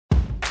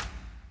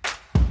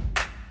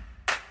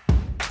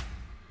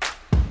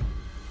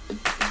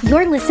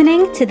You're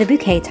listening to The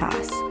Bouquet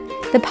Toss,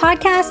 the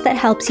podcast that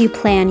helps you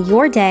plan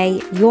your day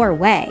your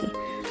way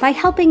by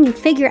helping you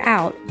figure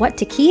out what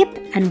to keep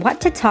and what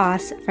to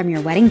toss from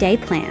your wedding day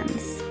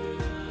plans.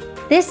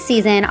 This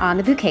season on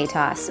The Bouquet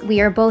Toss,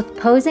 we are both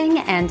posing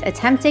and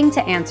attempting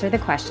to answer the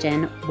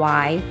question,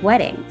 why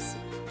weddings?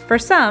 For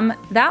some,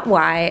 that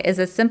why is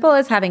as simple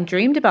as having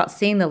dreamed about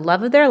seeing the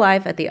love of their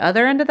life at the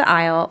other end of the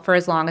aisle for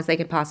as long as they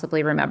could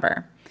possibly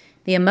remember.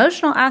 The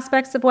emotional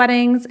aspects of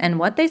weddings and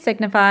what they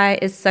signify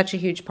is such a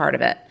huge part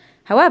of it.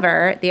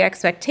 However, the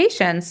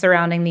expectations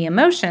surrounding the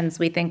emotions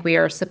we think we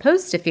are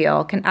supposed to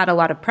feel can add a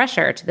lot of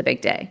pressure to the big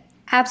day.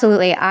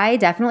 Absolutely. I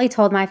definitely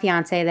told my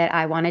fiance that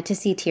I wanted to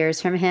see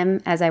tears from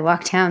him as I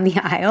walked down the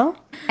aisle.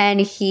 And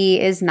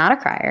he is not a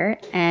crier.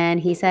 And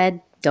he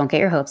said, don't get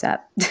your hopes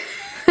up.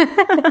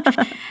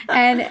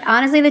 And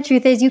honestly, the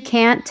truth is you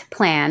can't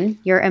plan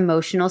your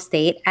emotional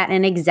state at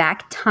an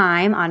exact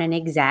time on an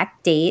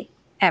exact date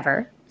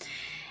ever.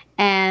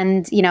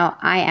 And,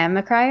 I am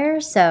a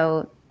crier,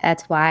 so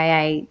that's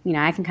why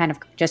I can kind of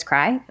just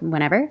cry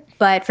whenever.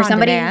 But for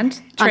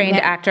trained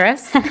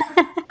actress.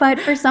 But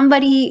for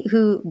somebody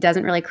who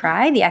doesn't really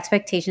cry, the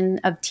expectation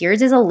of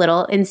tears is a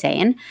little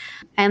insane.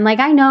 And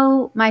I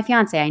know my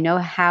fiance, I know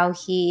how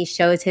he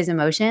shows his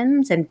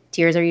emotions, and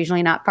tears are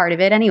usually not part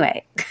of it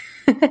anyway.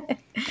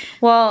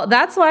 Well,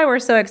 that's why we're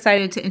so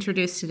excited to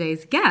introduce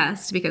today's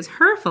guest, because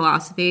her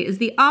philosophy is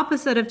the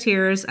opposite of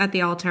tears at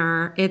the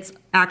altar. It's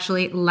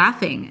actually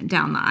laughing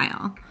down the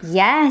aisle.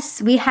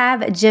 Yes, we have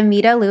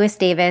Jamita Lewis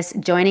Davis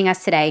joining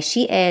us today.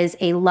 She is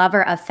a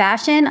lover of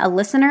fashion, a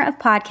listener of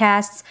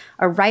podcasts,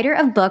 a writer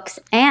of books,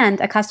 and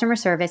a customer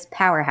service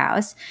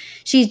powerhouse.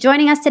 She's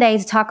joining us today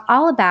to talk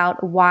all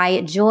about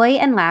why joy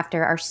and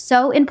laughter are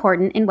so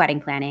important in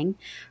wedding planning,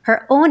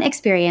 her own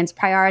experience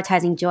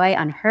prioritizing joy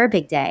on her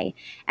big day,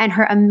 and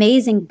her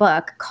amazing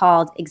book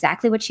called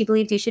Exactly What She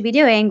Believed You Should Be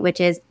Doing,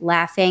 which is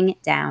Laughing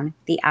Down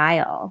the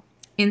Aisle.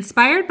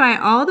 Inspired by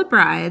all the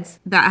brides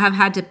that have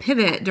had to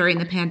pivot during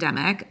the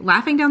pandemic,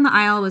 Laughing Down the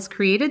Aisle was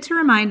created to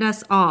remind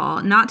us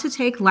all not to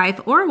take life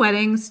or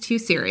weddings too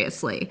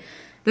seriously.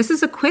 This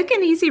is a quick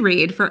and easy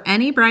read for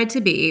any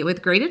bride-to-be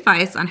with great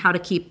advice on how to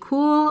keep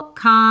cool,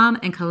 calm,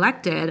 and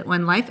collected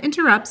when life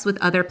interrupts with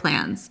other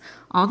plans,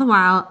 all the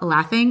while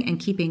laughing and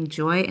keeping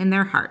joy in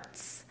their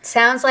hearts.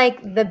 Sounds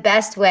like the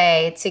best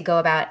way to go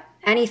about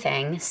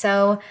anything.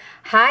 So,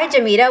 hi,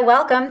 Jamita.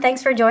 Welcome.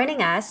 Thanks for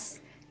joining us.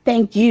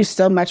 Thank you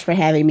so much for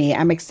having me.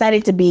 I'm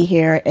excited to be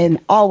here and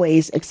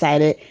always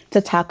excited to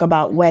talk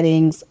about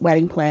weddings,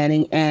 wedding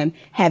planning, and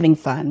having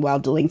fun while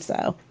doing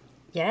so.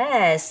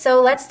 Yes.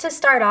 So let's just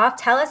start off.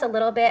 Tell us a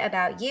little bit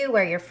about you,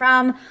 where you're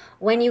from,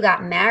 when you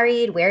got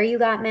married, where you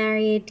got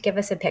married. Give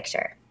us a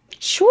picture.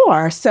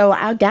 Sure. So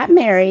I got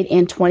married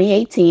in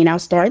 2018. I'll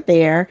start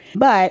there.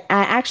 But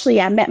I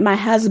met my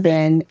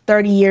husband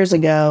 30 years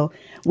ago.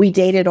 We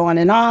dated on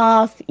and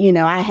off.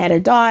 I had a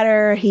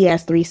daughter. He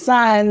has 3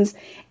 sons.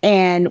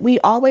 And we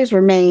always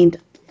remained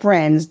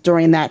friends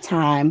during that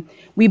time.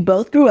 We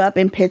both grew up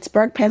in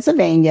Pittsburgh,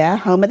 Pennsylvania,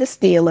 home of the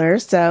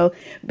Steelers. So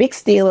big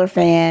Steeler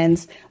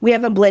fans. We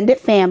have a blended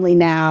family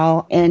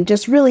now and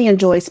just really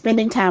enjoy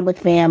spending time with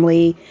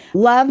family.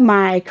 Love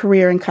my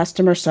career in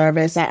customer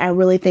service. I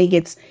really think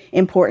it's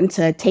important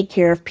to take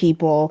care of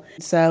people.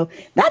 So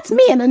that's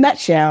me in a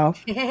nutshell.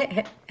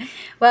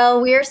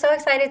 Well, we're so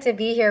excited to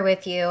be here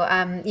with you.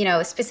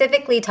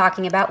 Specifically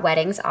talking about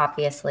weddings,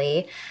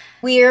 obviously.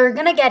 We're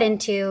going to get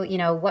into,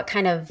 what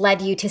kind of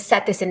led you to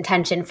set this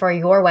intention for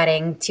your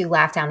wedding to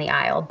laugh down the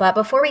aisle. But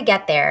before we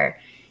get there,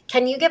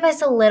 can you give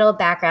us a little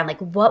background?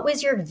 What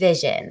was your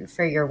vision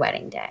for your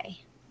wedding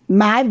day?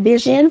 My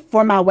vision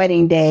for my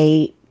wedding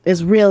day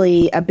is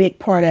really a big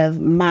part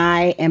of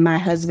my and my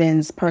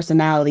husband's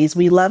personalities.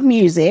 We love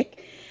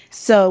music.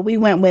 So we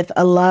went with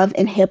a love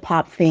and hip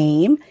hop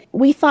theme.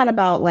 We thought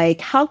about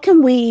how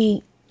can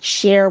we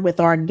share with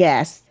our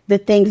guests the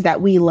things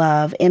that we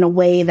love in a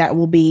way that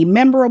will be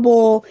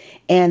memorable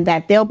and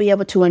that they'll be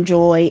able to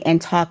enjoy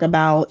and talk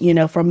about,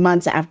 for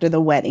months after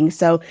the wedding.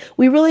 So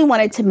we really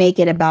wanted to make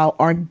it about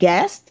our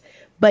guests,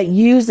 but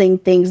using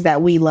things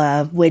that we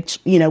love, which,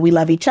 we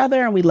love each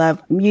other and we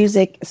love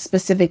music,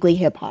 specifically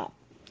hip hop.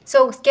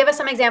 So give us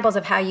some examples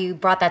of how you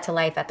brought that to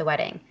life at the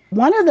wedding.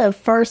 One of the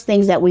first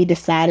things that we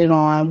decided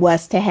on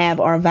was to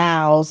have our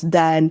vows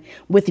done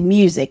with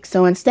music.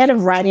 So instead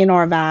of writing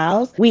our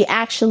vows, we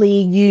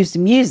actually used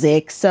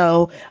music.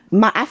 So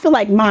I feel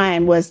like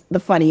mine was the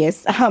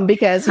funniest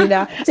because,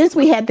 since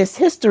we had this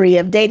history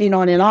of dating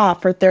on and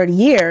off for 30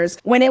 years,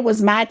 when it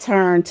was my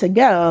turn to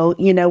go,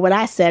 what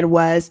I said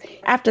was,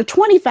 after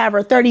 25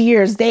 or 30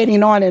 years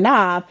dating on and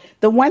off,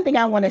 the one thing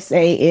I want to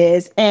say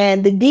is,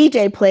 and the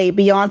DJ played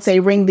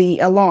Beyonce Ring the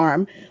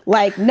Alarm.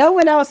 No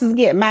one else is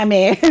getting my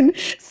man.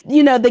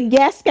 The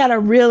guests got a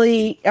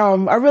really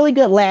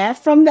good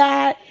laugh from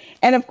that.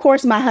 And of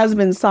course, my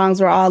husband's songs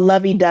were all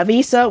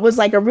lovey-dovey. So it was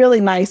a really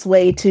nice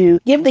way to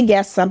give the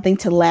guests something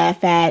to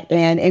laugh at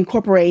and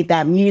incorporate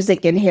that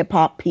music and hip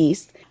hop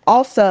piece.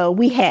 Also,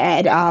 we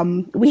had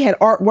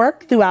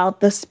artwork throughout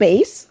the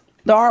space.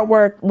 The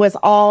artwork was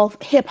all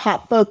hip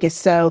hop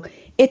focused. So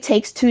It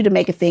Takes Two to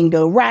Make a Thing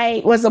Go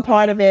Right was a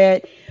part of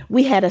it.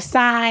 We had a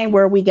sign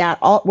where we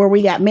got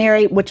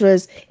married,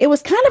 it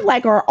was kind of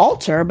like our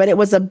altar, but it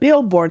was a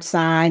billboard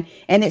sign.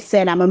 And it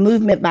said, I'm a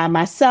movement by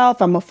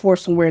myself. I'm a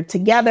force when we're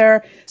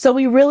together. So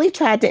we really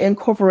tried to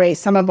incorporate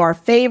some of our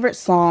favorite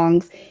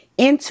songs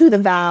into the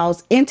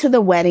vows, into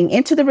the wedding,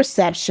 into the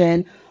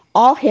reception.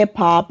 All hip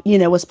hop,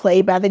 was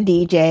played by the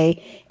DJ.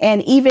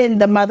 And even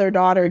the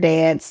mother-daughter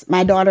dance,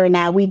 my daughter and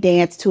I, we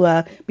danced to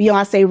a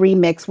Beyonce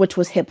remix, which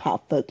was hip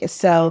hop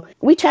focused. So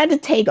we tried to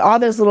take all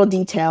those little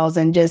details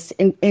and just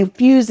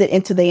infuse it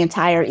into the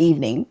entire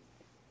evening.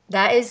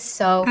 That is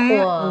so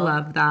cool. I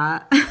love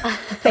that.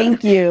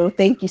 Thank you.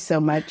 Thank you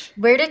so much.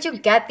 Where did you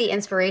get the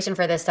inspiration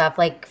for this stuff?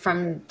 Like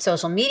from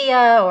social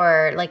media,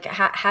 or like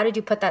how did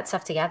you put that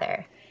stuff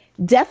together?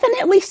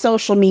 Definitely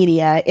social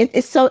media.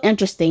 It's so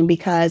interesting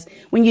because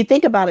when you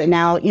think about it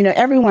now,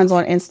 everyone's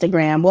on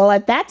Instagram. Well,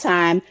 at that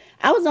time,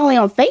 I was only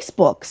on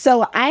Facebook.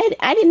 So I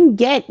didn't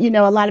get,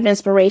 a lot of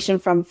inspiration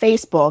from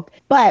Facebook.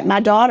 But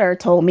my daughter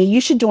told me, you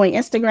should join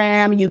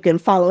Instagram. You can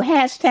follow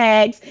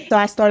hashtags. So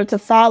I started to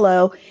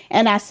follow,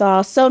 and I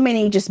saw so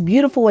many just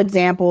beautiful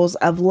examples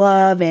of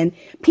love and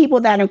people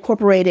that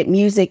incorporated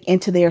music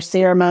into their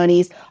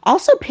ceremonies.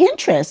 Also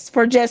Pinterest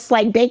for just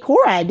like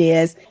decor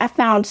ideas. I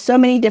found so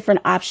many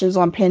different options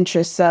on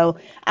Pinterest. So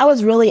I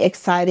was really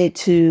excited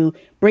to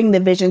bring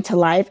the vision to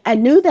life. I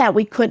knew that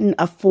we couldn't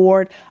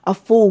afford a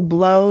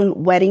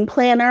full-blown wedding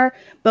planner,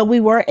 but we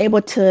were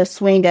able to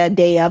swing a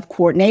day of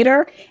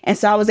coordinator. And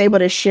so I was able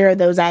to share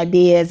those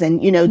ideas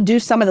and, do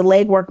some of the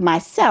legwork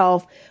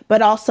myself,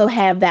 but also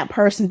have that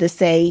person to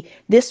say,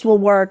 this will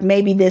work,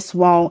 maybe this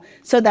won't,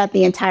 so that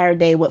the entire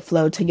day would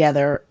flow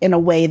together in a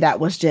way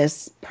that was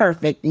just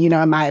perfect,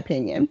 in my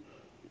opinion.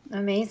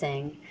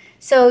 Amazing.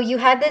 So you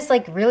had this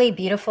like really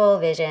beautiful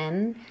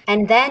vision,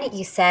 and then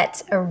you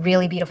set a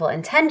really beautiful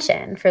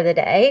intention for the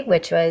day,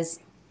 which was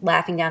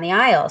laughing down the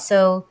aisle.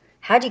 So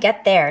how'd you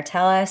get there?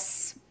 Tell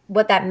us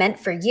what that meant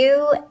for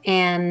you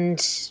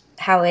and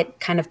how it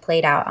kind of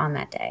played out on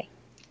that day.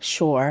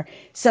 Sure.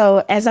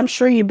 So as I'm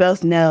sure you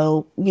both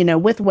know,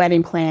 with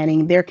wedding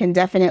planning, there can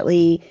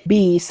definitely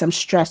be some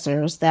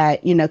stressors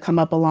that, come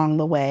up along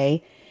the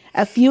way.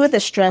 A few of the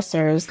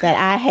stressors that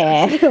I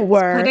had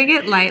were... Putting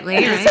it lightly,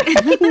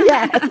 right?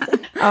 Yes.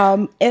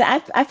 And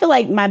I feel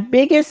like my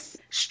biggest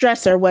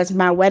stressor was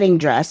my wedding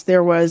dress.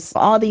 There was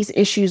all these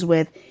issues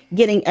with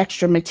getting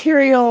extra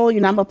material.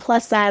 I'm a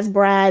plus size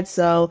bride,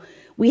 so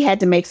we had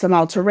to make some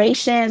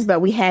alterations,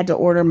 but we had to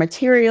order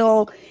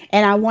material.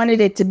 And I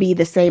wanted it to be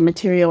the same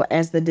material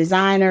as the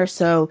designer.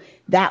 So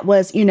that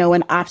was,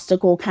 an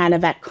obstacle kind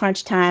of at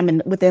crunch time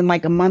and within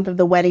like a month of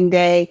the wedding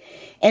day.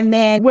 And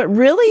then what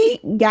really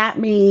got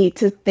me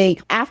to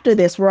think after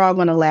this, we're all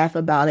going to laugh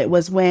about it,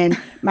 was when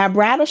my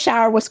bridal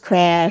shower was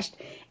crashed.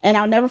 And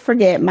I'll never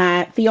forget,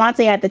 my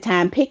fiance at the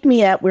time picked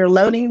me up. We were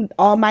loading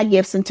all my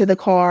gifts into the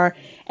car.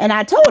 And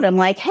I told him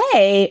like,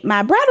 hey,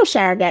 my bridal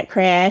shower got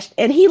crashed.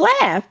 And he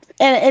laughed.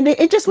 And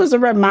it just was a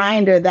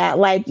reminder that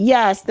like,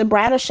 yes, the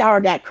bridal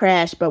shower got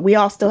crashed, but we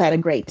all still had a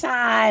great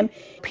time.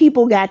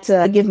 People got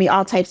to give me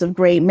all types of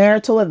great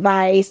marital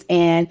advice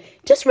and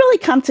just really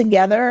come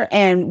together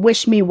and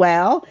wish me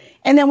well.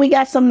 And then we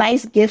got some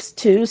nice gifts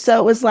too. So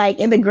it was like,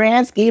 in the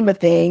grand scheme of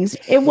things,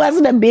 it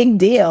wasn't a big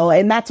deal.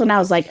 And that's when I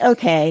was like,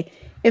 okay,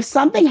 if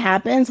something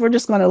happens, we're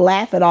just going to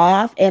laugh it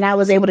off. And I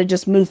was able to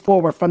just move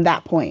forward from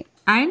that point.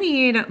 I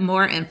need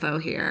more info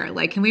here.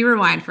 Like, can we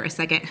rewind for a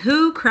second?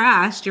 Who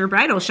crashed your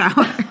bridal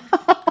shower?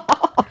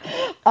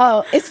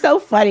 Oh, it's so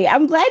funny.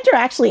 I'm glad you're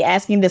actually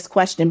asking this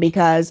question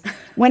because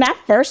when I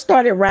first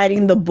started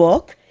writing the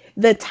book,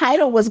 the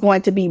title was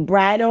going to be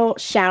Bridal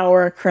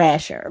Shower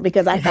Crasher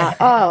because I thought,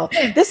 oh,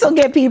 this will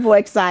get people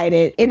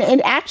excited.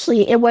 And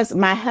actually, it was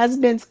my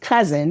husband's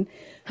cousin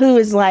who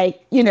is like,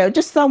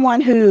 just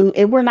someone who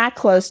we're not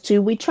close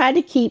to. We tried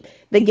to keep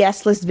the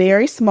guest list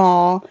very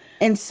small.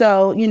 And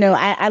so,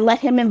 I let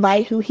him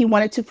invite who he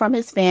wanted to from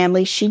his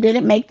family. She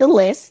didn't make the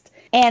list.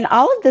 And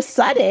all of a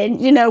sudden,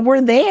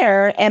 we're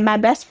there. And my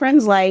best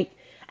friend's like,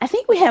 I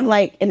think we have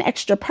like an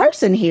extra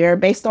person here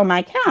based on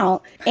my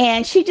count.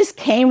 And she just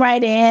came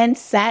right in,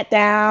 sat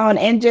down,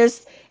 and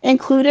just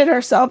included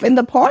herself in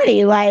the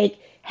party. Like,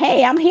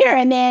 hey, I'm here.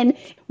 And then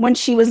when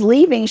she was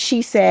leaving,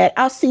 she said,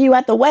 I'll see you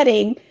at the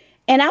wedding.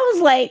 And I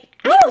was like,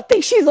 I don't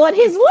think she's on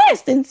his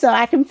list. And so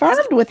I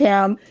confirmed with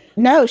him,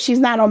 no, she's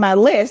not on my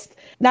list.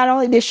 Not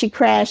only did she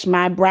crash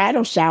my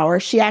bridal shower,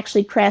 she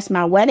actually crashed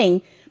my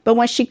wedding. But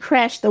when she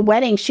crashed the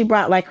wedding, she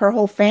brought like her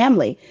whole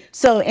family.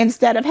 So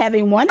instead of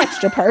having one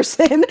extra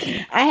person,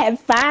 I had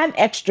 5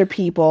 extra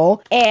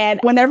people. And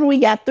whenever we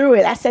got through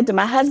it, I said to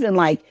my husband,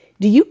 like,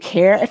 do you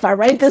care if I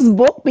write this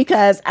book?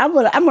 Because I'm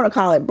gonna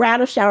call it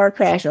Bridal Shower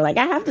Crasher. Like,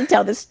 I have to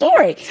tell this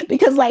story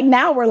because like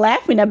now we're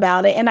laughing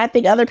about it. And I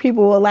think other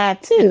people will laugh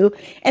too.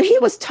 And he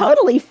was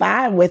totally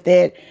fine with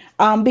it.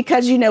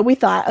 Because, we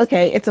thought,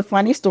 okay, it's a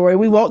funny story.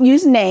 We won't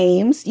use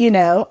names,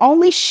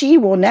 only she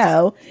will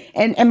know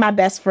and my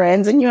best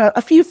friends and,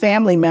 a few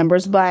family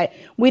members. But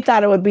we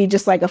thought it would be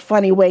just like a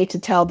funny way to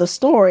tell the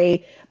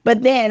story.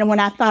 But then when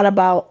I thought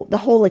about the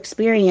whole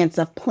experience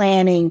of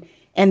planning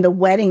and the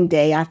wedding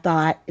day, I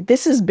thought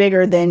this is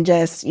bigger than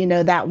just,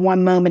 that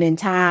one moment in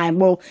time.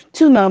 Well,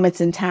 two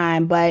moments in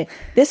time, but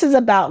this is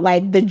about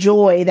like the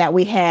joy that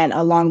we had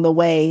along the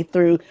way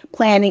through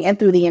planning and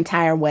through the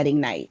entire wedding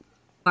night.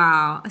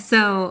 Wow.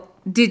 So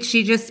did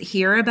she just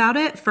hear about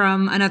it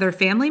from another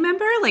family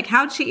member? Like,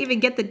 how'd she even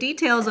get the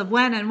details of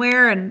when and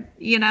where and,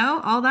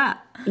 all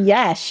that?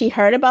 Yes, she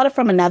heard about it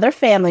from another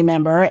family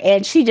member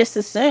and she just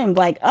assumed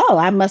like, oh,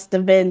 I must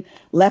have been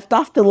left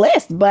off the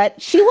list,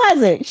 but she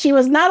wasn't. She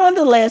was not on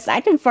the list.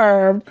 I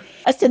confirmed.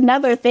 That's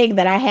another thing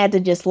that I had to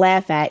just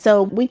laugh at.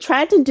 So we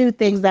tried to do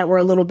things that were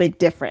a little bit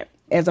different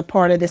as a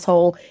part of this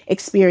whole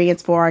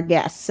experience for our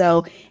guests.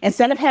 So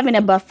instead of having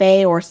a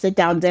buffet or sit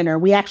down dinner,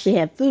 we actually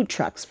had food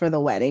trucks for the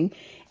wedding.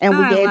 And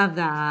I love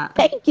that.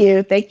 Thank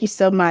you. Thank you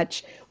so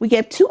much. We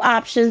gave two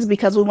options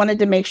because we wanted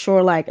to make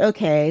sure like,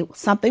 okay,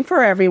 something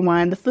for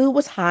everyone. The food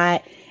was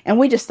hot and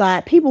we just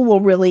thought people will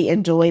really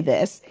enjoy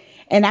this.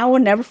 And I will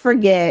never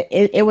forget,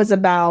 it was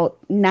about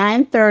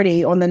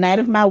 9:30 on the night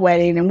of my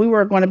wedding and we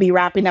were going to be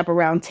wrapping up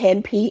around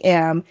 10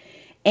 p.m.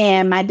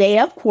 And my day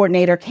of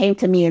coordinator came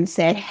to me and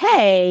said,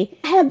 hey,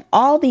 I have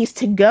all these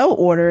to-go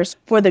orders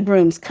for the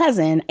groom's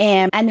cousin.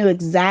 And I knew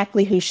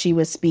exactly who she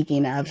was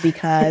speaking of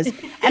because,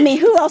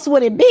 who else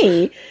would it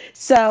be?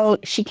 So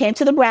she came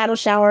to the bridal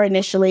shower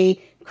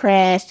initially,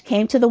 crashed,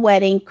 came to the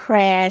wedding,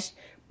 crashed,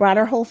 brought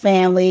her whole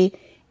family,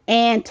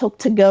 and took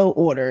to-go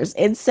orders.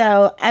 And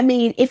so,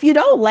 if you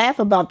don't laugh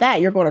about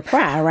that, you're going to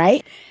cry,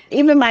 right?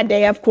 Even my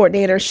day of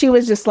coordinator, she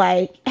was just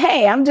like,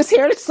 hey, I'm just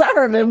here to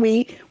serve. And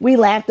we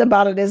laughed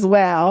about it as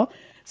well.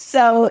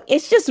 So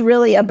it's just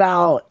really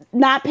about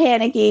not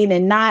panicking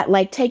and not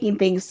like taking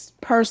things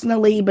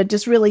personally, but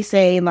just really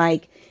saying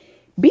like,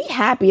 be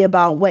happy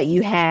about what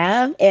you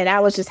have. And I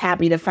was just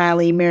happy to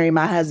finally marry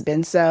my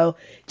husband. So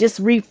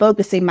just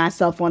refocusing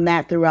myself on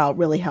that throughout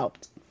really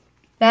helped.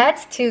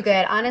 That's too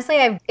good.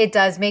 Honestly, it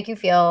does make you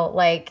feel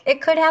like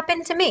it could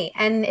happen to me.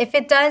 And if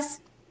it does,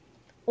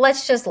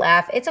 let's just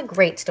laugh. It's a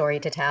great story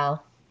to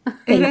tell.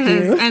 It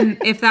is. And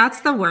if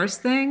that's the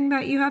worst thing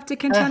that you have to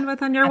contend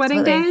with on your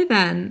wedding day,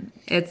 then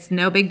it's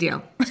no big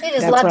deal. She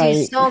just loved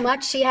you so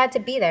much. She had to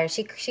be there.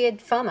 She had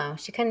FOMO.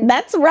 She couldn't.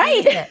 That's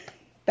right.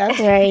 That's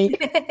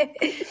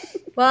right.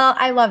 Well,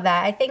 I love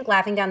that. I think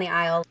laughing down the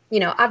aisle,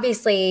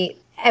 obviously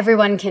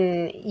everyone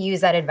can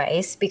use that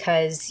advice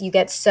because you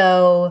get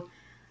so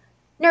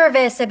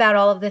nervous about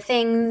all of the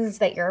things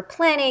that you're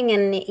planning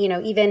and,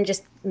 even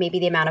just maybe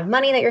the amount of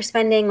money that you're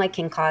spending like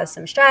can cause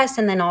some stress.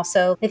 And then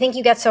also I think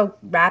you get so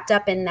wrapped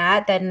up in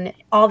that, then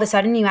all of a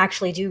sudden you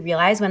actually do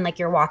realize when like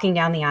you're walking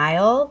down the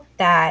aisle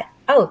that,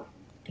 oh,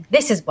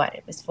 this is what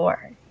it was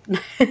for.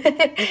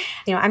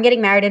 I'm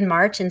getting married in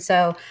March. And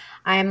so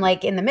I'm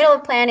like in the middle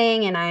of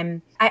planning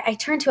and I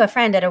turned to a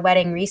friend at a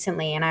wedding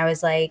recently and I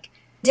was like,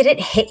 did it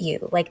hit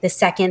you like the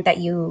second that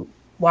you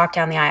walk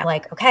down the aisle,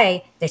 like,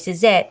 okay, this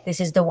is it.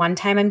 This is the one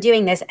time I'm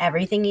doing this.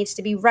 Everything needs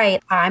to be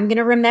right. I'm going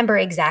to remember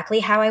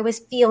exactly how I was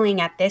feeling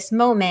at this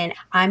moment.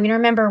 I'm going to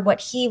remember what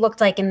he looked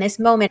like in this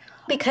moment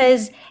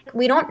because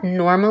we don't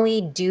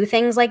normally do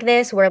things like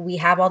this where we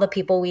have all the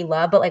people we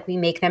love, but like we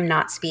make them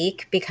not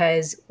speak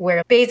because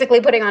we're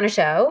basically putting on a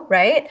show,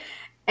 right?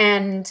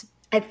 And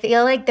I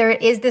feel like there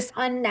is this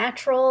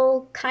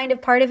unnatural kind of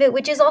part of it,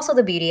 which is also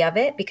the beauty of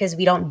it because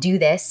we don't do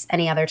this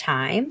any other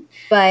time.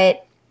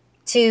 But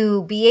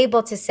to be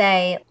able to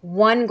say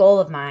one goal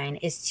of mine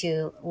is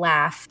to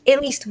laugh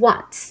at least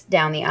once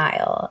down the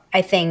aisle,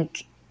 I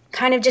think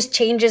kind of just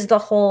changes the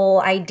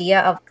whole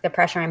idea of the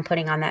pressure I'm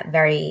putting on that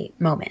very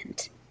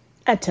moment.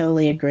 I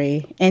totally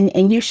agree.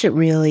 And you should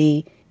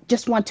really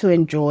just want to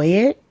enjoy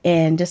it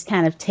and just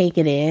kind of take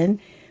it in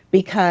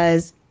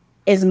because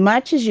as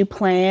much as you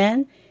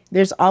plan,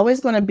 there's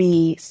always going to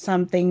be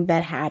something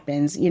that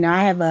happens.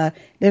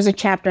 There's a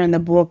chapter in the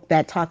book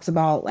that talks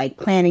about like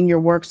planning your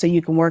work so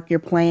you can work your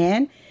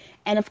plan.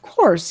 And of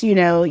course,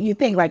 you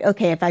think like,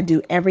 okay, if I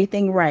do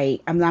everything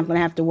right, I'm not going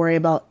to have to worry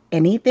about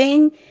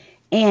anything.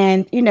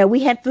 And, we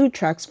had food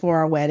trucks for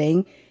our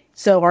wedding.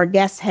 So our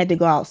guests had to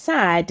go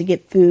outside to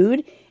get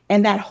food.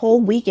 And that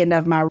whole weekend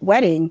of my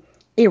wedding,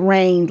 it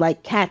rained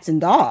like cats and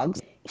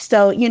dogs.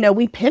 So,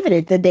 we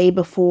pivoted the day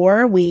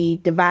before. We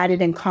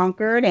divided and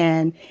conquered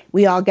and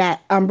we all got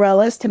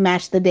umbrellas to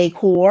match the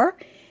decor.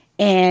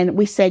 And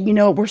we said,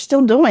 we're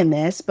still doing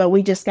this, but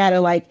we just got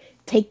to like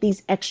take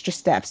these extra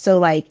steps. So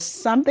like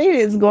something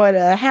is going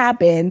to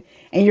happen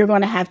and you're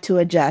going to have to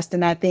adjust.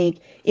 And I think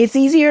it's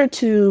easier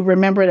to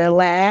remember to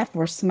laugh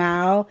or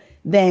smile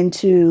than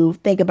to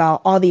think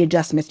about all the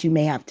adjustments you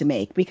may have to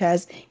make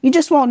because you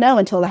just won't know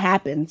until it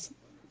happens.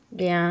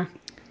 Yeah.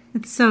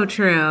 It's so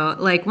true.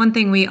 Like one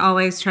thing we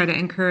always try to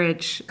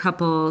encourage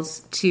couples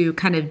to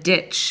kind of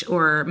ditch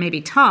or maybe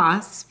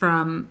toss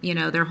from,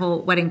 their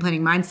whole wedding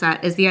planning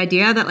mindset is the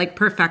idea that like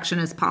perfection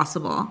is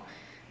possible.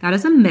 That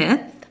is a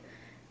myth.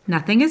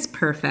 Nothing is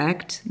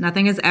perfect.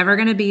 Nothing is ever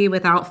going to be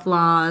without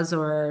flaws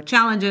or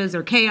challenges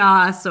or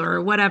chaos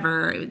or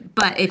whatever.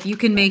 But if you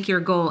can make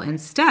your goal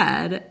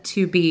instead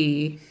to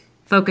be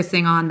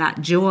focusing on that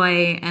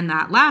joy and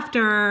that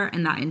laughter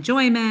and that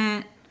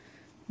enjoyment,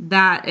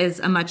 that is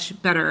a much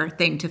better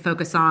thing to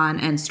focus on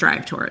and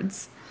strive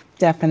towards.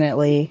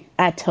 Definitely.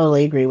 I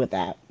totally agree with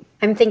that.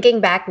 I'm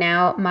thinking back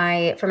now,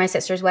 for my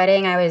sister's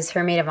wedding, I was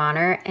her maid of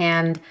honor,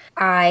 and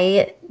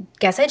I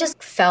guess I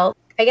just felt,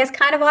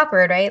 kind of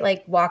awkward, right?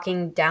 Like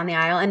walking down the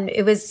aisle. And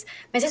it was,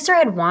 my sister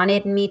had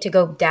wanted me to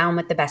go down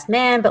with the best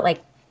man, but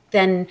like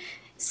then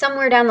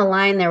somewhere down the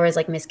line, there was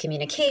like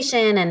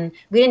miscommunication, and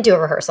we didn't do a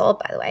rehearsal,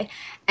 by the way.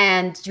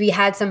 And we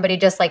had somebody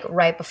just like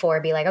right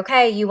before be like,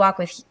 okay, you walk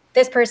with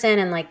this person,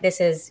 and like,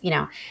 this is,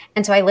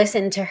 and so I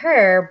listened to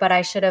her, but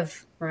I should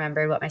have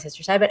remembered what my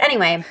sister said. But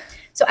anyway,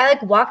 so I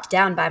like walked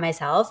down by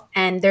myself,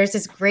 and there's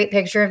this great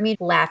picture of me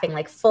laughing,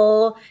 like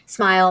full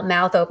smile,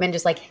 mouth open,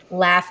 just like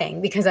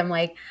laughing, because I'm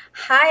like,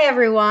 hi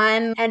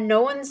everyone, and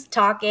no one's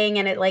talking,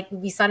 and it like,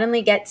 we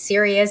suddenly get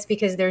serious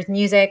because there's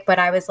music, but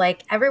I was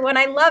like, everyone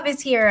I love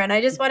is here, and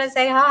I just want to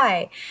say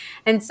hi.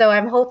 And so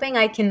I'm hoping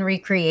I can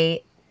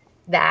recreate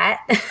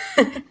that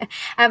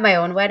at my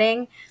own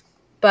wedding.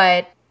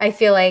 But I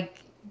feel like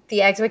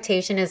the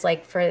expectation is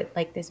like for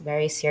like this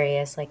very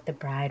serious, like the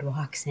bride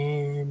walks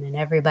in and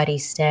everybody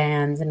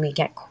stands and we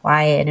get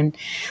quiet and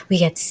we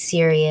get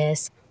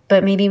serious,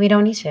 but maybe we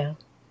don't need to.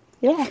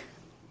 Yeah,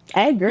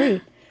 I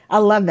agree. I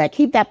love that.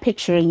 Keep that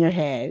picture in your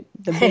head.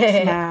 The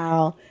big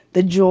smile,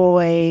 the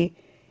joy.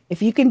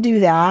 If you can do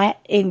that,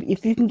 and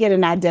if you can get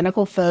an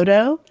identical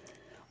photo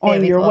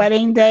on your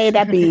wedding day,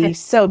 that'd be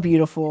so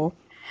beautiful.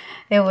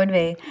 It would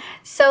be.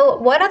 So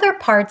what other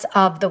parts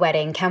of the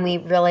wedding can we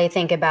really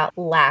think about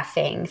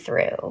laughing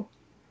through?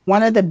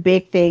 One of the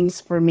big things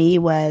for me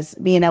was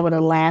being able to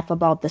laugh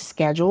about the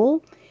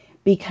schedule,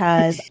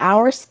 because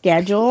our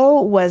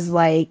schedule was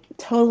like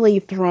totally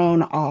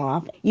thrown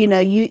off.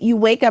 You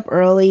wake up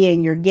early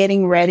and you're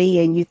getting ready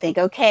and you think,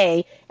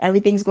 okay,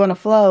 everything's going to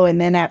flow. And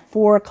then at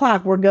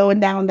 4:00, we're going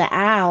down the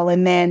aisle.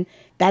 And then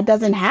that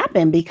doesn't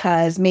happen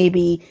because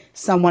maybe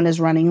someone is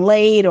running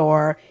late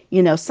or,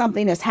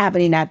 something is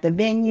happening at the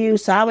venue.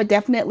 So I would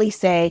definitely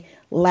say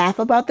laugh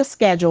about the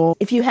schedule.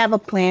 If you have a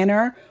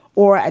planner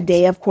or a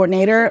day of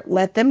coordinator,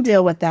 let them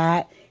deal with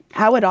that.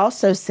 I would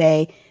also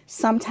say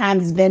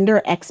sometimes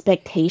vendor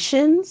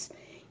expectations,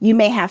 you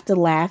may have to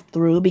laugh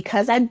through,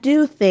 because I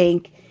do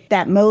think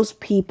that most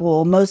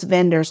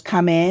vendors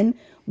come in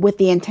with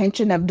the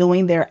intention of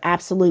doing their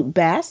absolute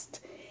best.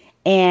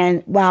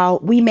 And while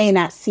we may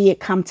not see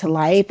it come to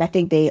life, I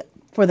think they,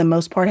 for the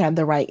most part, have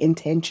the right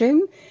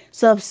intention.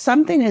 So if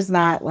something is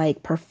not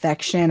like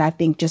perfection, I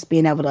think just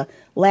being able to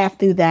laugh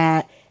through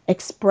that,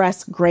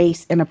 express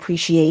grace and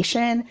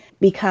appreciation,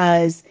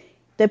 because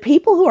the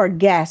people who are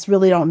guests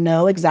really don't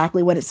know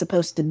exactly what it's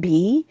supposed to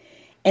be.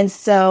 And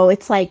so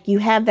it's like you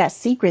have that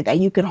secret that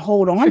you can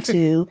hold on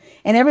to,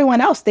 and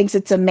everyone else thinks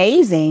it's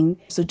amazing.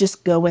 So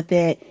just go with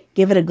it,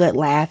 give it a good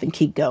laugh, and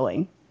keep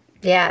going.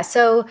 Yeah.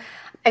 So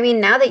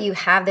now that you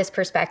have this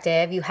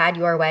perspective, you had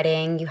your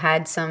wedding, you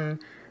had some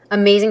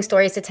amazing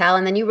stories to tell,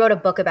 and then you wrote a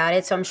book about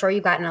it. So I'm sure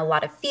you've gotten a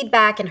lot of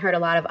feedback and heard a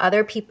lot of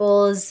other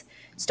people's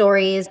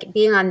stories.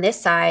 Being on this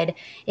side,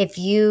 if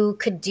you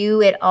could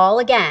do it all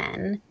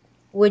again,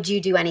 would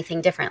you do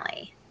anything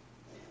differently?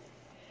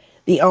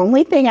 The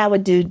only thing I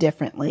would do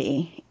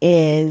differently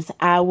is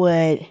I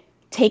would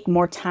take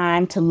more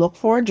time to look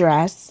for a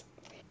dress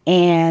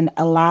and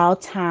allow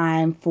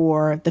time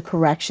for the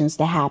corrections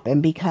to happen,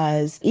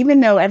 because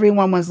even though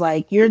everyone was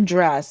like, your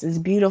dress is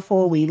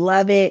beautiful, we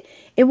love it,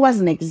 it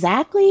wasn't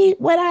exactly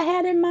what I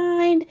had in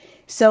mind.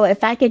 So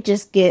if I could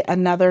just get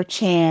another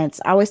chance,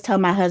 I always tell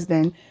my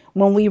husband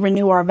when we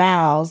renew our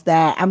vows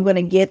that I'm going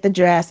to get the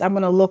dress, I'm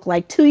going to look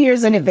like 2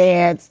 years in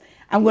advance.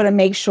 I'm going to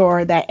make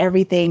sure that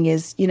everything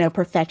is,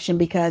 perfection,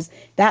 because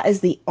that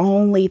is the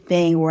only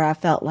thing where I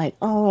felt like,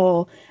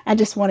 oh, I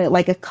just wanted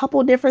like a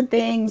couple different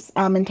things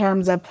in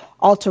terms of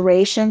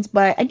alterations.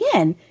 But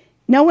again,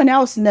 no one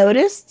else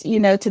noticed,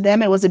 to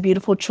them, it was a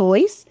beautiful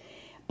choice.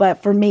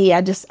 But for me,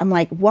 I'm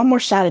like, one more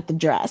shot at the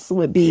dress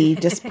would be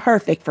just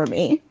perfect for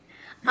me.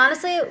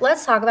 Honestly,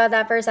 let's talk about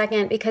that for a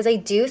second, because I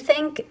do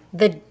think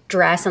the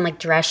dress and like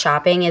dress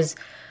shopping is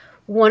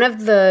one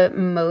of the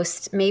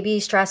most maybe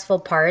stressful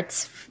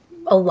parts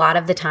a lot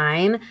of the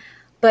time,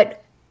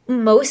 but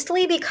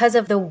mostly because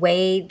of the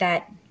way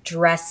that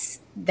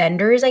dress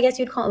vendors, I guess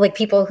you'd call it, like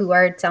people who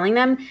are selling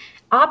them,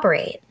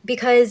 operate,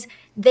 because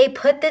they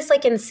put this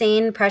like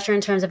insane pressure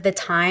in terms of the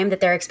time that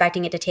they're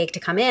expecting it to take to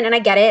come in. And I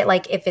get it,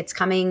 like if it's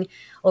coming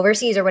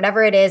overseas or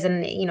whatever it is,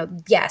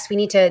 and yes, we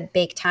need to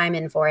bake time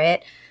in for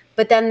it.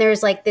 But then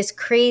there's like this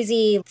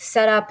crazy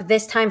setup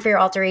this time for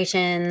your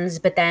alterations,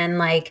 but then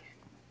like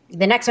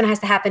the next one has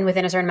to happen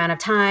within a certain amount of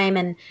time.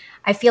 And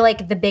I feel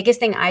like the biggest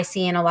thing I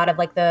see in a lot of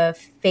like the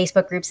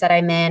Facebook groups that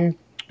I'm in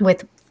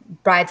with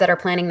brides that are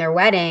planning their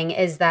wedding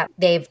is that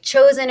they've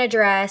chosen a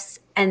dress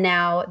and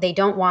now they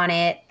don't want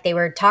it. They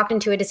were talked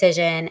into a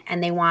decision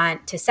and they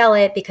want to sell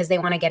it because they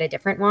want to get a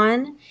different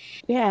one.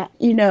 Yeah.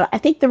 I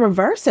think the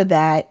reverse of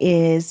that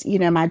is,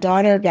 my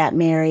daughter got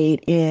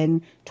married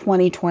in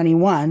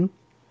 2021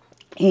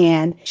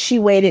 and she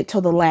waited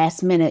till the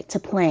last minute to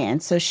plan.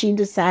 So she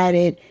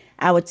decided,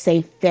 I would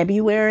say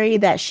February,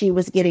 that she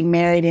was getting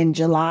married in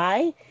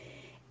July.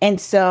 And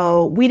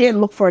so we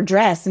didn't look for a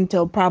dress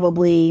until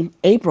probably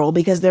April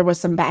because there was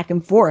some back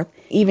and forth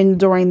even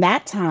during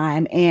that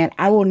time. And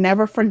I will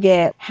never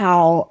forget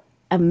how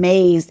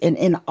amazed and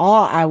in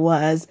awe I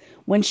was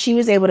when she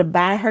was able to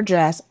buy her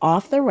dress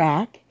off the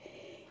rack,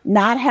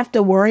 not have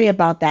to worry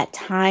about that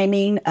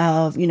timing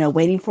of,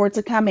 waiting for it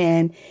to come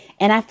in.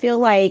 And I feel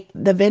like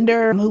the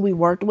vendor who we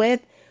worked with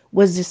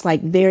was just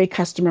like very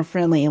customer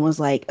friendly and was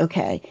like,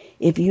 okay,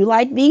 if you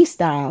like these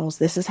styles,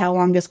 this is how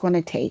long it's going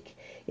to take.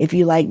 If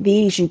you like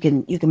these, you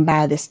can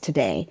buy this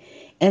today.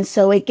 And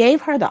so it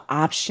gave her the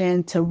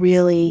option to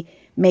really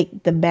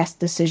make the best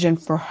decision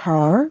for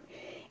her.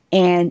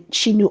 And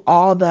she knew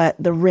all the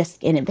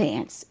risk in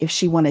advance if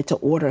she wanted to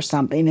order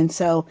something. And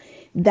so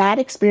that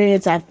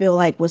experience, I feel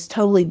like, was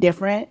totally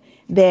different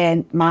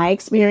than my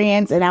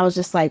experience. And I was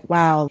just like,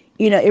 wow,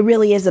 it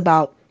really is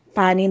about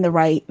finding the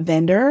right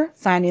vendor,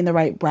 finding the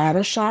right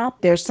bridal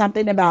shop. There's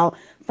something about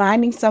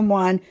finding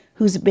someone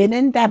who's been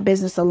in that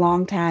business a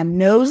long time,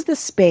 knows the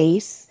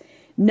space,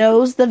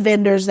 knows the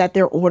vendors that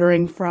they're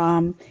ordering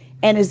from,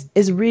 and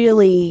is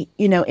really,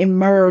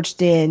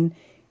 immersed in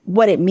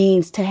what it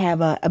means to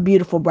have a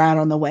beautiful bride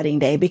on the wedding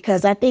day.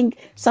 Because I think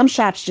some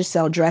shops just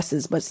sell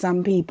dresses, but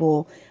some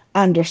people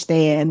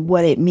understand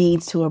what it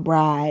means to a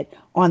bride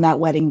on that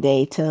wedding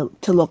day to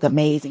look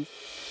amazing.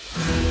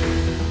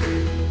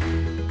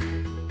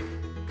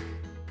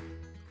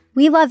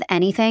 We love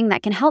anything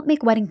that can help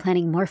make wedding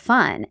planning more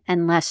fun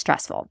and less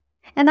stressful.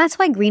 And that's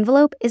why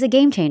Greenvelope is a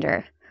game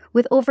changer.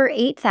 With over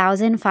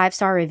 8,000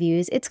 five-star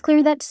reviews, it's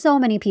clear that so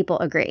many people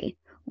agree.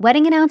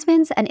 Wedding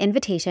announcements and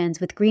invitations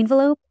with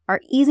Greenvelope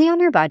are easy on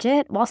your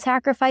budget while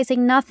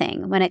sacrificing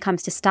nothing when it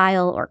comes to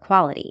style or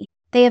quality.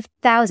 They have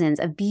thousands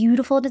of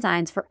beautiful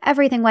designs for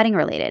everything wedding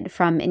related,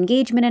 from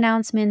engagement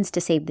announcements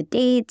to save the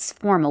dates,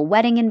 formal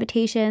wedding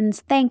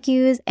invitations, thank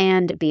yous,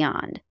 and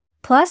beyond.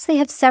 Plus, they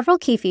have several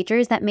key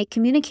features that make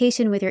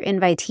communication with your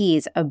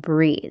invitees a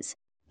breeze.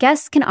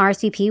 Guests can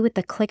RSVP with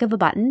the click of a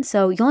button,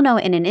 so you'll know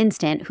in an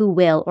instant who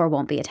will or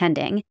won't be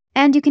attending.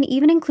 And you can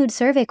even include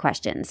survey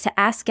questions to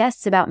ask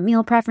guests about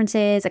meal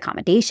preferences,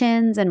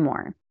 accommodations, and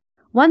more.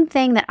 One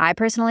thing that I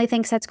personally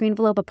think sets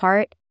Greenvelope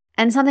apart,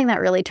 and something that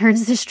really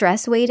turns the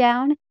stress way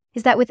down,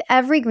 is that with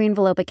every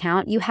Greenvelope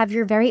account, you have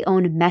your very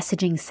own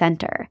messaging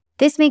center.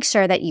 This makes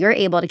sure that you're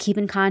able to keep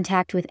in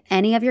contact with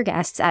any of your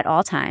guests at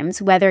all times,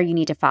 whether you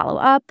need to follow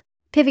up,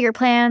 pivot your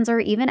plans,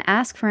 or even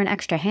ask for an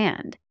extra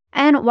hand.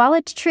 And while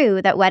it's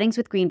true that weddings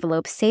with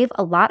Greenvelope save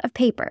a lot of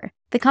paper,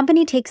 the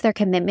company takes their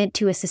commitment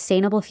to a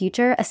sustainable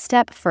future a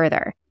step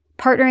further,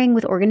 partnering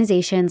with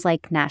organizations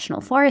like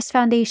National Forest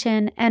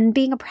Foundation and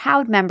being a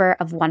proud member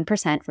of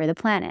 1% for the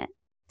Planet.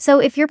 So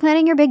if you're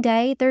planning your big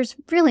day, there's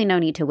really no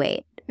need to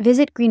wait.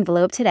 Visit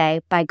Greenvelope today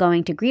by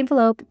going to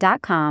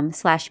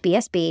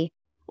greenvelope.com/BSB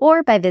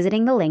or by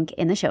visiting the link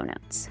in the show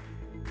notes.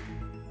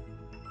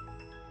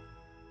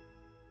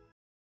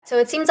 So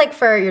it seems like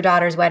for your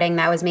daughter's wedding,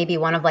 that was maybe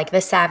one of like the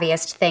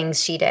savviest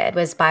things she did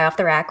was buy off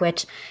the rack,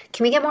 which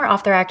can we get more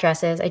off the rack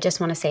dresses? I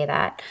just want to say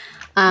that.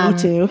 Me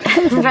too.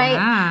 Right?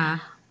 Yeah.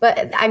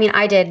 But I mean,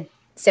 I did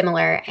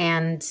similar,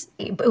 and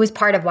it was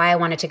part of why I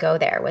wanted to go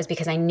there was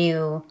because I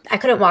knew I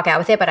couldn't walk out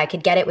with it, but I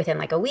could get it within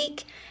like a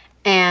week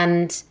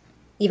and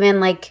even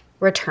like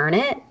return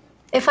it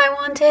if I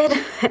wanted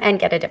and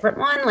get a different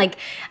one. Like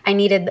I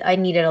needed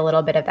a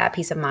little bit of that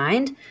peace of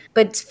mind.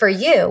 But for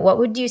you, what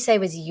would you say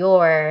was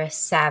your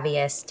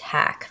savviest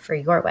hack for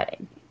your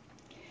wedding?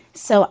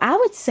 So I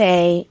would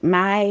say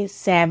my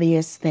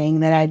savviest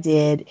thing that I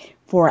did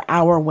for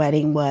our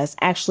wedding was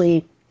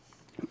actually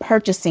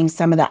purchasing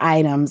some of the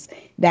items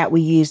that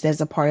we used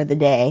as a part of the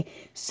day.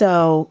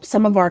 So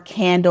some of our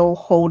candle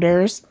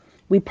holders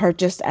we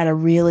purchased at a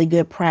really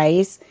good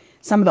price.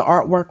 Some of the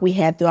artwork we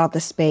had throughout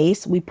the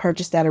space, we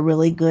purchased at a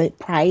really good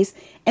price.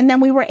 And then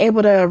we were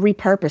able to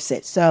repurpose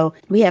it. So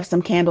we have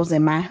some candles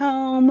in my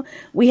home.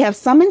 We have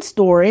some in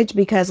storage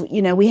because,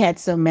 we had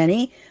so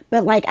many.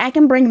 But like I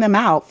can bring them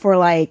out for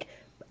like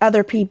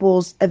other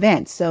people's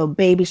events. So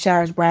baby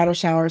showers, bridal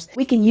showers,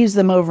 we can use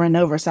them over and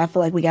over. So I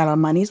feel like we got our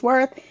money's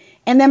worth.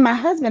 And then my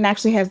husband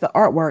actually has the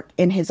artwork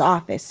in his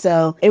office.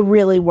 So it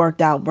really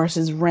worked out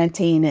versus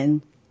renting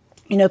and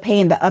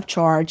paying the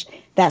upcharge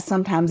that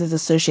sometimes is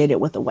associated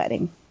with a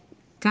wedding.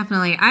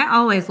 Definitely. I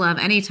always love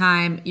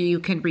anytime you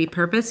can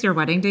repurpose your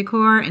wedding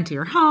decor into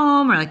your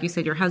home, or like you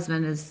said, your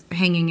husband is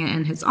hanging it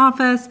in his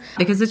office,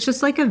 because it's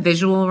just like a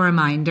visual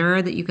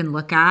reminder that you can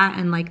look at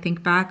and like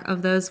think back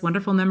of those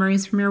wonderful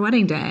memories from your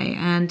wedding day.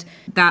 And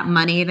that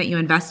money that you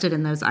invested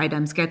in those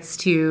items gets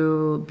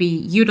to be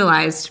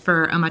utilized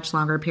for a much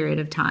longer period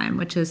of time,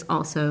 which is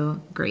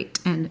also great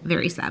and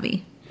very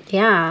savvy.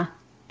 Yeah.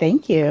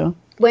 Thank you.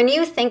 When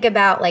you think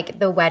about like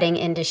the wedding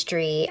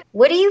industry,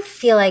 what do you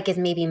feel like is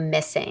maybe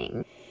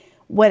missing?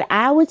 What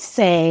I would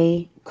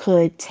say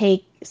could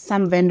take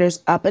some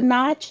vendors up a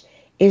notch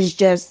is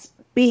just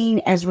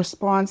being as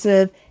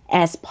responsive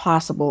as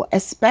possible,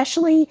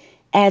 especially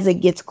as it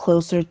gets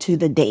closer to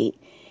the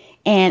date.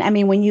 And I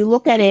mean, when you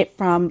look at it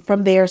from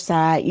their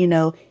side, you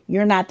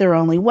you're not their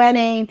only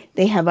wedding.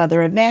 They have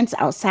other events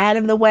outside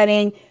of the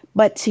wedding.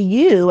 But to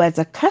you as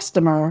a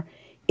customer,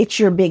 it's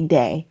your big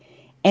day.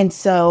 And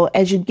so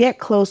as you get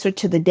closer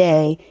to the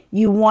day,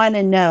 you want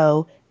to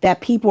know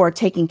that people are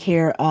taking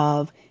care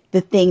of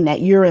the thing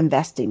that you're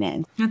investing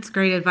in. That's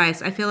great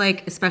advice. I feel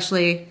like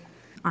especially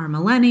our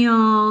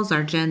millennials,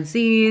 our Gen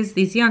Zs,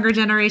 these younger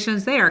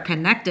generations, they are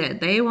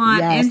connected. They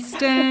want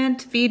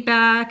instant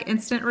feedback,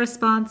 instant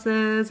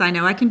responses. I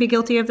know I can be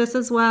guilty of this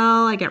as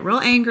well. I get real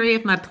angry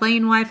if my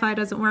plain Wi-Fi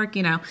doesn't work,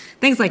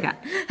 things like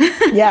that.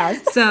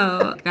 Yes.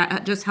 So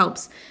that just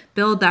helps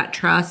build that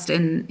trust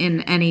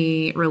in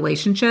any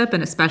relationship,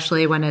 and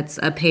especially when it's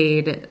a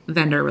paid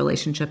vendor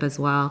relationship as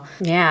well.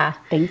 Yeah.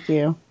 Thank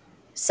you.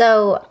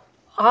 So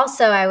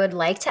also, I would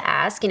like to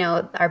ask,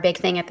 our big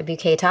thing at the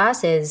Bouquet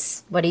Toss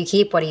is what do you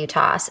keep, what do you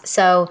toss?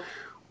 So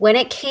when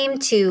it came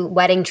to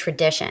wedding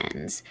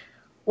traditions,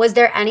 was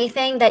there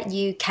anything that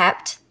you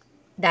kept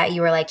that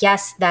you were like,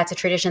 yes, that's a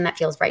tradition that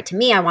feels right to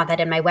me. I want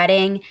that in my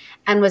wedding.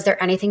 And was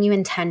there anything you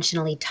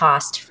intentionally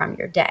tossed from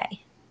your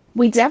day?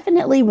 We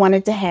definitely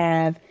wanted to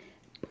have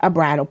a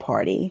bridal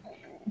party.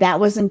 That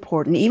was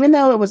important. Even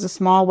though it was a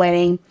small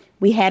wedding,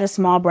 we had a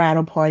small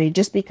bridal party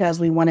just because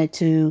we wanted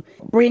to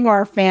bring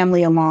our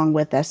family along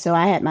with us. So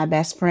I had my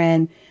best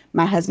friend,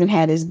 my husband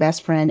had his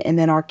best friend, and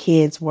then our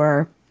kids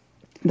were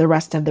the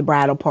rest of the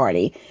bridal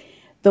party.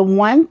 The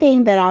one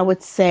thing that I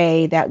would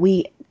say that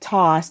we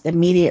tossed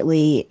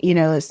immediately,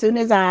 as soon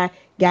as I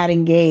got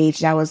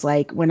engaged, I was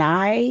like, when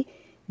I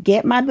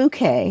get my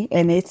bouquet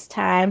and it's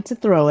time to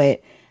throw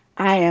it,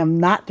 I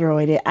am not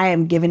throwing it. I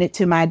am giving it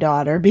to my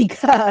daughter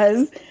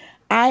because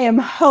I am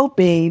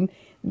hoping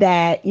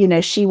that,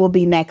 she will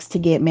be next to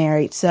get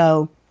married.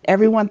 So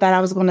everyone thought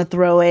I was going to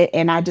throw it.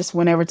 And I just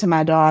went over to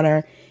my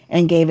daughter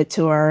and gave it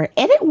to her.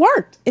 And it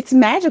worked. It's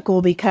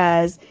magical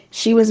because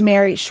she was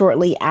married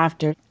shortly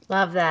after.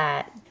 Love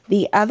that.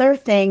 The other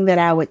thing that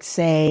I would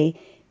say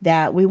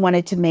that we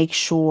wanted to make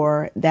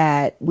sure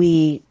that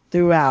we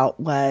threw out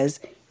was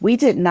we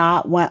did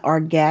not want our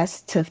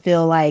guests to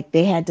feel like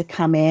they had to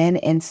come in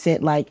and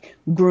sit like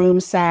groom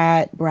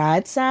side,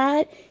 bride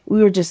side.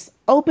 We were just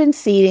open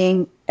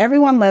seating.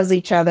 Everyone loves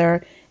each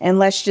other, and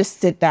let's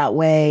just sit that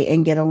way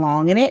and get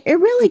along. And it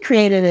really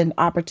created an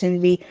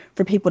opportunity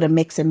for people to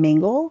mix and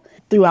mingle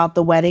throughout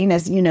the wedding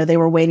as, they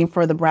were waiting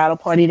for the bridal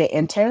party to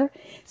enter.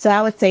 So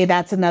I would say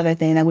that's another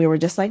thing that we were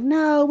just like,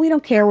 no, we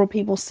don't care where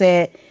people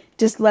sit.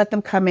 Just let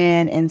them come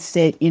in and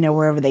sit,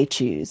 wherever they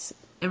choose.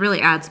 It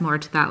really adds more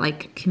to that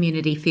like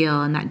community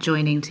feel and that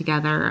joining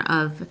together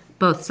of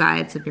both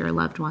sides of your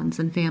loved ones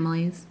and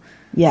families.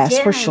 Yes,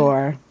 for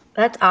sure.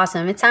 That's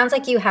awesome. It sounds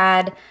like you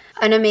had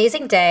an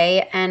amazing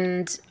day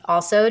and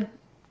also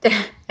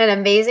an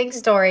amazing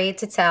story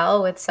to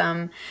tell with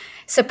some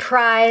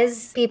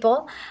surprise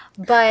people.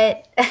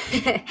 But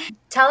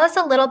tell us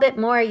a little bit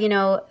more.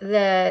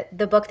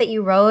 The book that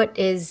you wrote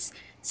is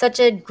such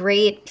a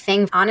great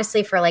thing,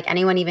 honestly, for like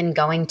anyone even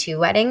going to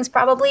weddings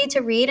probably to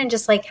read and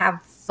just like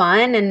have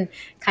fun and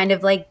kind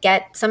of like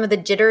get some of the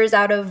jitters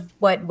out of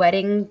what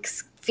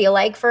weddings feel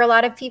like for a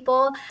lot of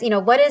people.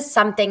 What is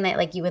something that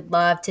like you would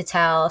love to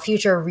tell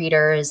future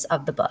readers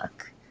of the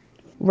book?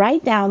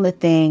 Write down the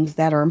things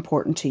that are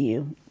important to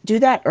you. Do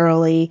that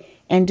early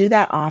and do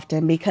that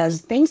often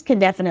because things can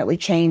definitely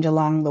change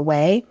along the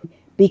way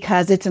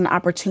because it's an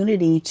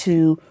opportunity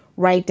to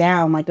write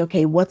down like,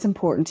 okay, what's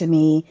important to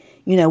me?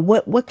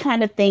 What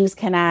kind of things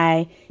can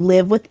I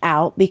live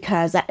without?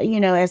 Because,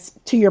 as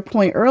to your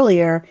point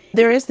earlier,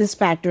 there is this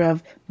factor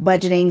of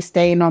budgeting,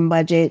 staying on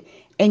budget,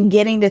 and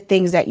getting the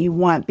things that you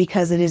want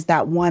because it is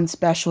that one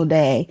special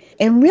day.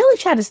 And really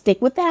try to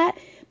stick with that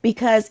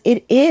because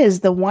it is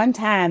the one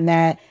time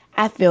that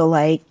I feel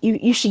like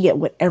you should get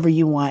whatever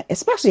you want,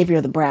 especially if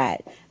you're the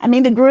bride. I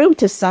mean, the groom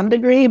to some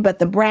degree, but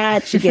the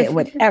bride should get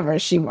whatever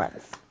she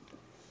wants.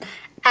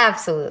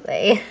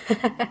 Absolutely.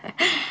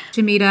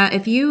 Jamita,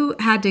 if you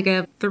had to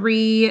give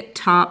 3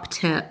 top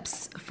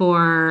tips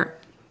for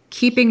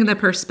keeping the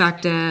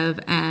perspective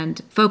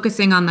and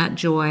focusing on that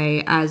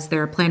joy as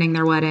they're planning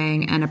their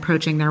wedding and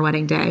approaching their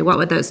wedding day, what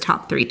would those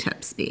top 3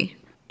 tips be?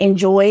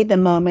 Enjoy the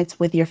moments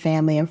with your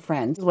family and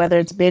friends, whether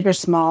it's big or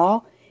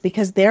small,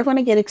 because they're going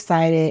to get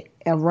excited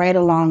right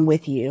along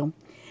with you.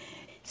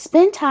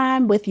 Spend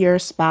time with your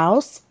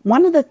spouse.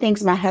 One of the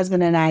things my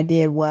husband and I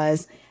did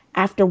was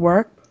after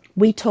work,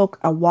 we took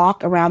a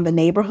walk around the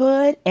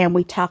neighborhood and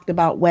we talked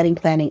about wedding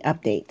planning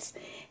updates.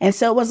 And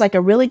so it was like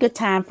a really good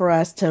time for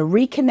us to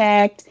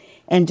reconnect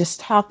and just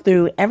talk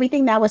through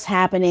everything that was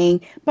happening,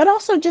 but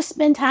also just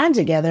spend time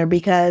together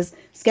because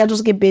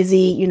schedules get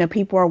busy,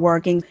 people are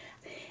working.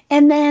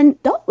 And then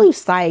don't lose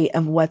sight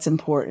of what's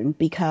important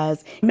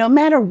because no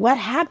matter what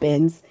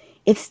happens,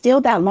 it's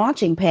still that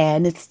launching pad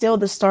and it's still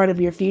the start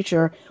of your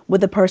future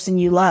with the person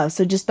you love.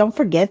 So just don't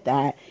forget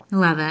that.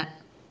 Love it.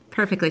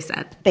 Perfectly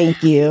said.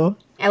 Thank you.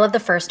 I love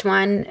the first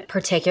one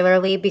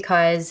particularly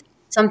because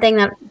something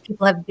that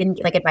people have been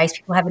like advice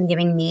people have been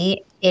giving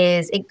me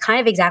is it kind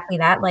of exactly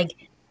that. Like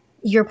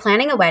you're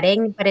planning a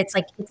wedding, but it's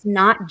like, it's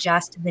not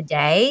just the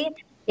day,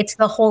 it's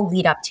the whole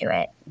lead up to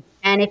it.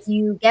 And if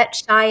you get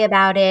shy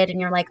about it and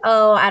you're like,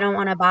 oh, I don't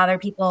want to bother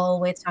people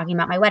with talking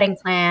about my wedding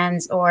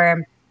plans,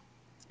 or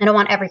I don't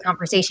want every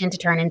conversation to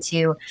turn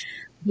into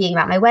being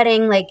about my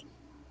wedding, like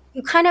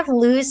you kind of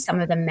lose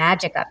some of the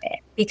magic of it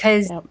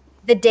because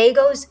the day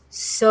goes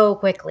so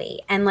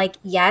quickly. And like,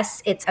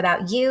 yes, it's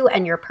about you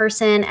and your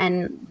person,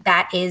 and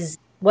that is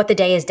what the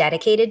day is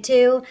dedicated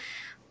to,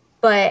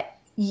 but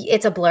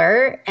it's a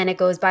blur and it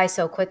goes by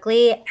so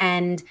quickly,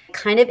 and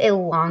kind of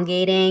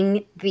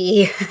elongating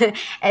the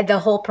the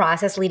whole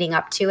process leading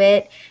up to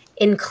it,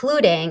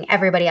 including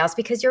everybody else,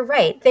 because you're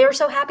right. They were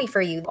so happy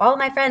for you. All of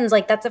my friends,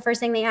 like that's the first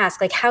thing they ask,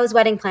 like, how's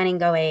wedding planning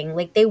going?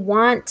 Like they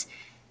want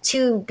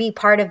to be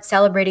part of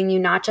celebrating you,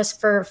 not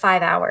just for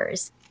 5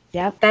 hours.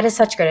 Yep. That is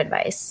such good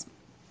advice.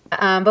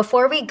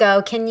 Before we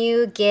go, can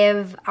you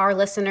give our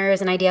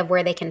listeners an idea of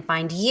where they can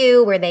find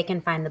you, where they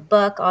can find the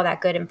book, all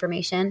that good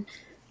information?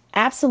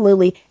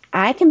 Absolutely.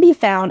 I can be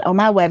found on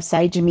my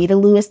website,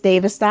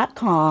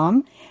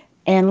 JamitaLewisDavis.com.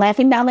 And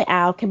Laughing Down the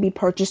Aisle can be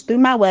purchased through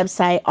my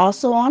website,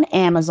 also on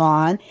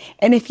Amazon.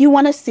 And if you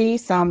want to see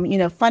some,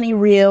 funny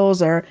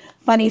reels or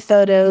funny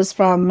photos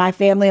from my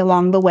family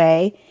along the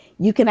way,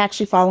 you can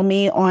actually follow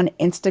me on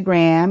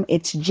Instagram.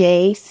 It's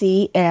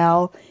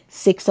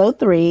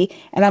JCL603.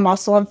 And I'm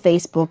also on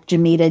Facebook,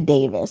 Jamita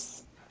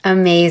Davis.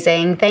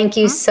 Amazing. Thank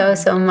you so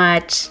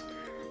much.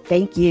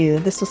 Thank you.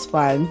 This was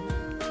fun.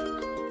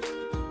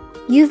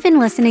 You've been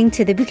listening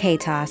to The Bouquet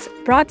Toss,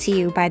 brought to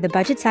you by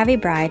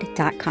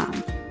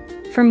thebudgetsavvybride.com.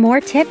 For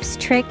more tips,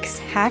 tricks,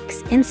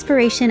 hacks,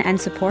 inspiration, and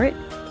support,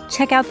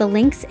 check out the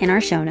links in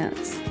our show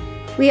notes.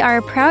 We are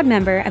a proud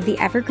member of the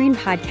Evergreen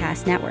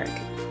Podcast Network.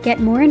 Get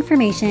more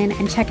information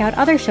and check out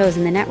other shows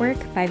in the network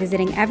by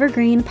visiting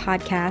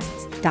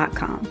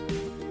evergreenpodcasts.com.